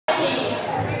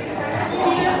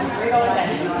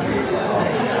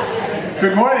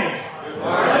Good morning. Good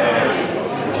morning.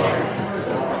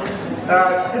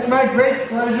 It's my great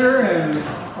pleasure and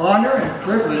honor and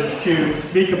privilege to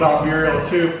speak about Muriel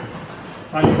Toop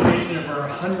on the occasion of her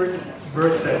 100th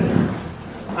birthday.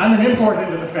 I'm an import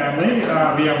into the family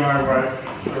via my wife,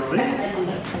 Shirley,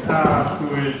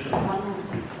 who is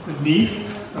the niece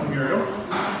of Muriel.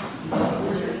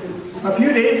 A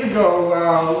few days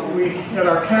ago, we at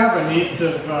our cabin east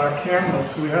of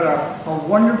Kamloops, we had a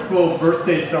wonderful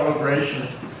birthday celebration,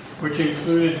 which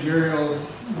included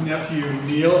Muriel's nephew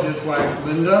Neil, his wife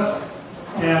Linda,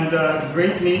 and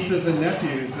great nieces and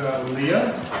nephews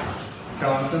Leah,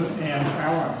 Jonathan, and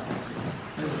Alan.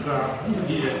 It was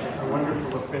indeed a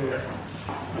wonderful affair.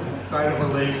 On the side of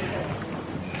a lake,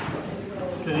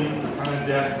 sitting on a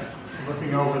deck,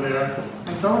 looking over there,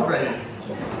 and celebrating.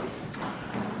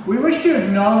 We wish to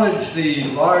acknowledge the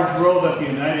large role that the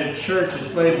United Church has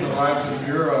played in the lives of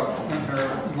Muriel and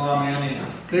her mom Annie.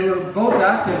 They were both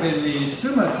active in the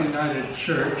Sumas United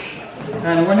Church,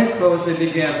 and when it closed, they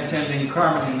began attending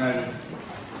Carman United.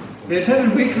 They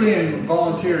attended weekly and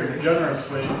volunteered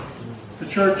generously. The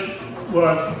church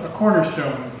was a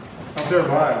cornerstone of their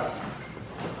lives.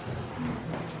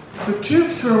 The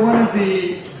Toops were one of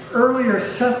the earlier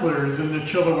settlers in the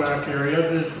Chilliwack area.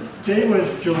 The day was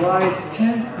July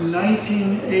 10th,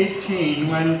 1918,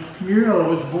 when Muriel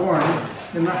was born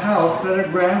in the house that her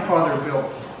grandfather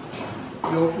built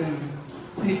in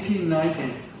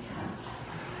 1890.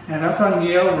 And that's on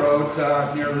Yale Road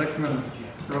near Lickman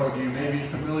Road. You may be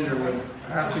familiar with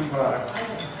passing by.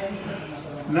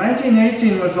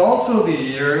 1918 was also the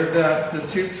year that the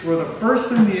Toops were the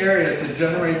first in the area to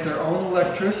generate their own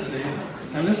electricity,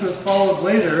 and this was followed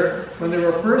later when they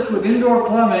were first with indoor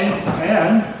plumbing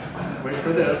and, wait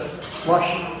for this,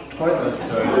 flush toilets.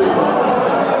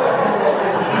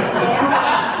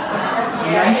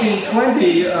 In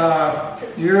 1920,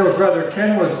 Muriel's brother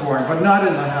Ken was born, but not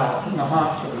in the house, in the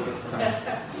hospital this time.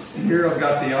 Muriel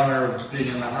got the honor of being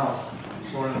in the house,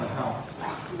 born in the house.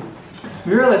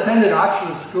 Muriel attended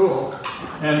Oxford School,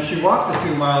 and she walked the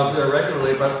 2 miles there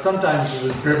regularly, but sometimes she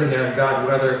was driven there in bad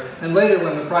weather. And later,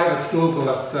 when the private school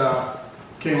bus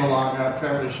came along,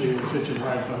 apparently she was hitching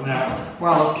rides on that,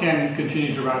 while Ken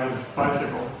continued to ride his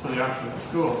bicycle to the Oxford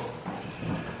School.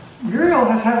 Muriel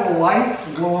has had a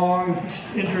lifelong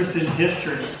interest in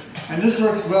history, and this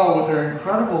works well with her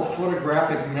incredible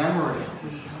photographic memory.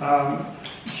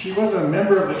 She was a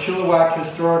member of the Chilliwack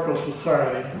Historical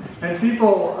Society, and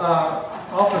people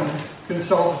often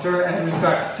consulted her, and in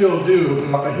fact still do,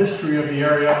 about the history of the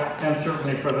area, and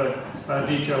certainly for the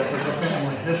details of the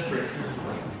family history.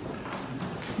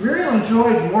 Muriel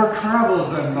enjoyed more travels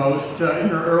than most in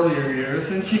her earlier years,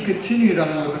 and she continued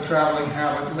on with a traveling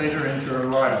habit later into her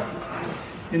life.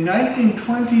 In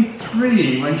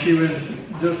 1923, when she was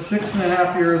just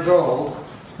 6.5 years old,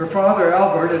 her father,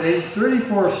 Albert, at age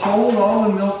 34, sold all the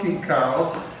milking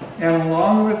cows, and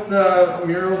along with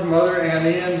Muriel's mother,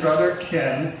 Annie, and brother,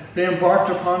 Ken, they embarked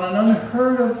upon an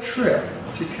unheard-of trip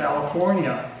to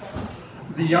California.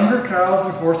 The younger cows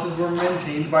and horses were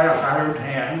maintained by a hired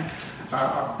hand.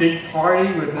 A big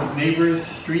party with the neighbors,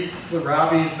 Streets, the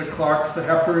Rabbies, the Clarks, the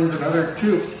Hepburns, and other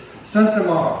Toops sent them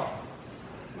off.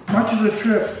 Much of the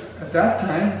trip, at that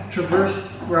time, traversed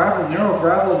narrow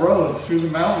gravel roads through the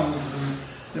mountains.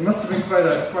 It must have been quite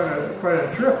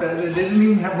a trip. They didn't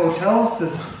even have hotels to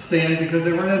stay in because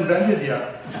they weren't invented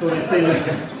yet, so they stayed in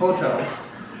hotels.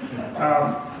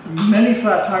 Many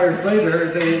flat tires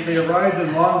later, they arrived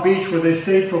in Long Beach, where they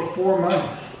stayed for 4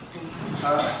 months.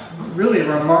 Really a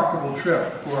remarkable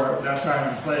trip for that time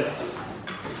and place.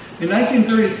 In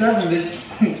 1937,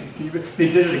 they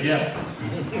did it again.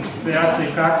 They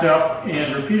actually packed up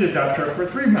and repeated that trip for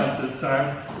 3 months this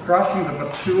time, crossing the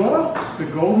Patua, the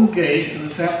Golden Gate, and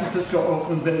the San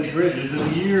Francisco-Oakland Bay bridges in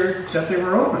the year that they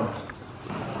were opened.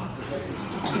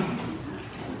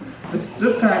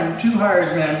 This time, 2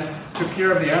 hired men took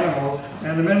care of the animals,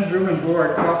 and the men's room and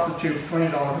board cost the Toops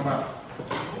 $20 a month.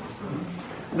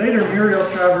 Later, Muriel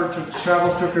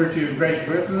travels took her to Great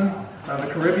Britain, the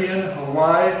Caribbean,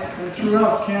 Hawaii, and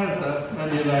throughout Canada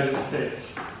and the United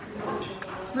States.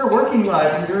 In her working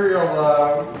life,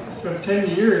 Muriel spent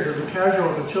 10 years as a casual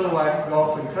at the Chilliwack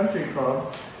Golf and Country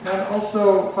Club, and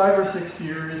also 5 or 6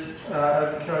 years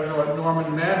as a casual at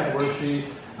Norman Manor, where she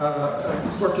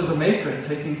worked as a matron,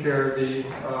 taking care of the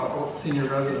senior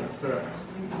residents there.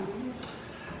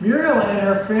 Muriel and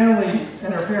her family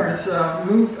and her parents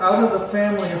moved out of the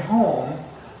family home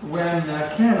when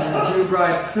Ken and his new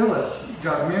bride Phyllis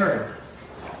got married.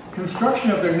 Construction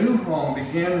of their new home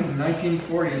began in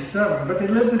 1947, but they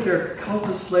lived at their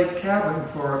Cultus Lake cabin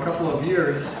for a couple of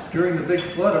years during the big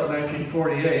flood of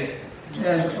 1948,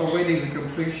 and awaiting the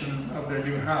completion of their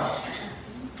new house.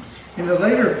 In the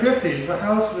later 50s, the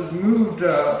house was moved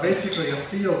basically a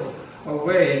field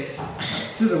away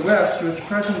to the west to its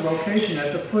present location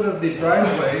at the foot of the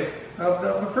driveway of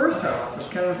the first house,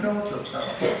 of Ken and Phyllis's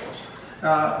house.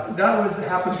 That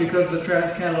happened because the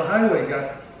Trans-Canada Highway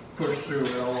got pushed through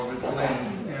all of its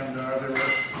lanes, and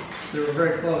they were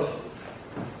very close.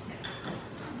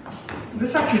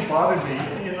 This actually bothered me.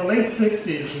 In the late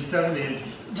 60s and 70s,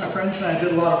 my friends and I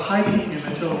did a lot of hiking in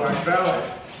the Chilliwack Valley.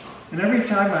 And every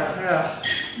time I passed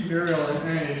Muriel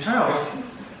and Annie's house,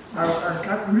 I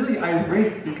got really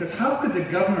irate because how could the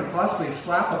government possibly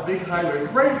slap a big highway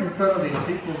right in front of these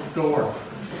people's door?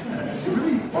 It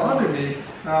really bothered me.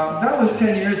 That was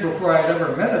 10 years before I'd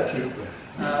ever met a Toop.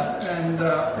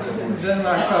 Then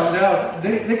I found out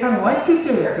they kind of liked it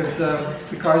there because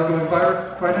the cars going by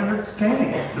were quite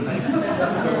entertaining to them.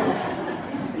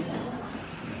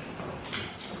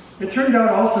 It turned out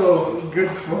also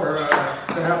good for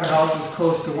to have the houses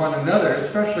close to one another,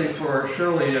 especially for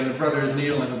Shirley and the brothers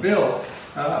Neil and Bill.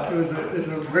 It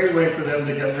was a great way for them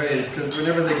to get raised because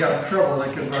whenever they got in trouble,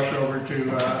 they could rush over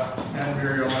to Aunt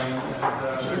Muriel and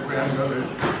their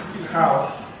grandmother's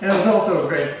house. And it was also a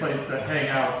great place to hang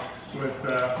out with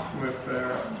their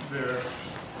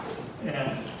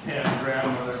aunt and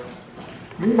grandmother.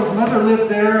 Muriel's mother lived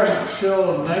there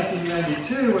until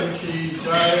 1992 when she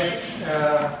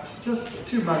died just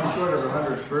 2 months short of her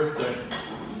 100th birthday.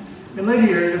 In later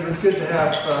years, it was good to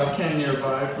have Ken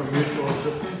nearby for mutual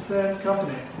assistance and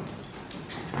company.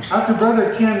 After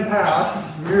brother Ken passed,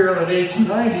 Muriel at age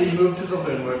 90 moved to the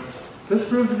Linwood. This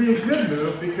proved to be a good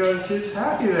move because she's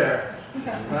happy there.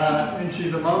 And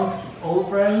she's amongst old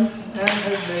friends and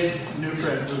has made new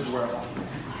friends as well.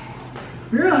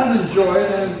 Muriel has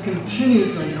enjoyed and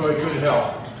continues to enjoy good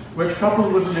health, which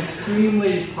coupled with an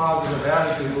extremely positive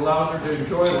attitude allows her to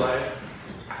enjoy life.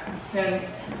 And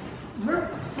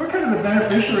we're kind of the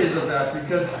beneficiaries of that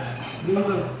because those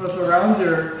of us around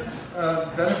here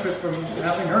benefit from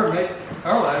having her make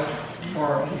our lives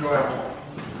more enjoyable.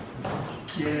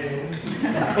 Yay.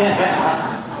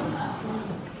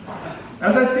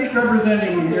 As I speak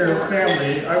representing Muriel's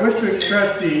family, I wish to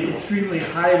express the extremely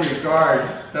high regard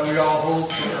that we all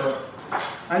hold for her.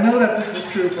 I know that this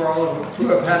is true for all of us who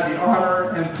have had the honor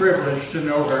and privilege to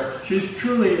know her. She's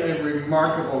truly a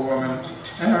remarkable woman,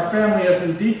 and our family has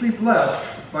been deeply blessed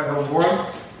by her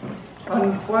warmth,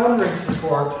 unflattering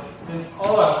support in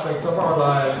all aspects of our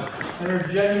lives, and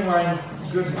her genuine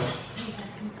goodness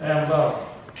and love.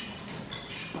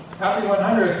 Happy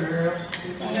 100, Muriel.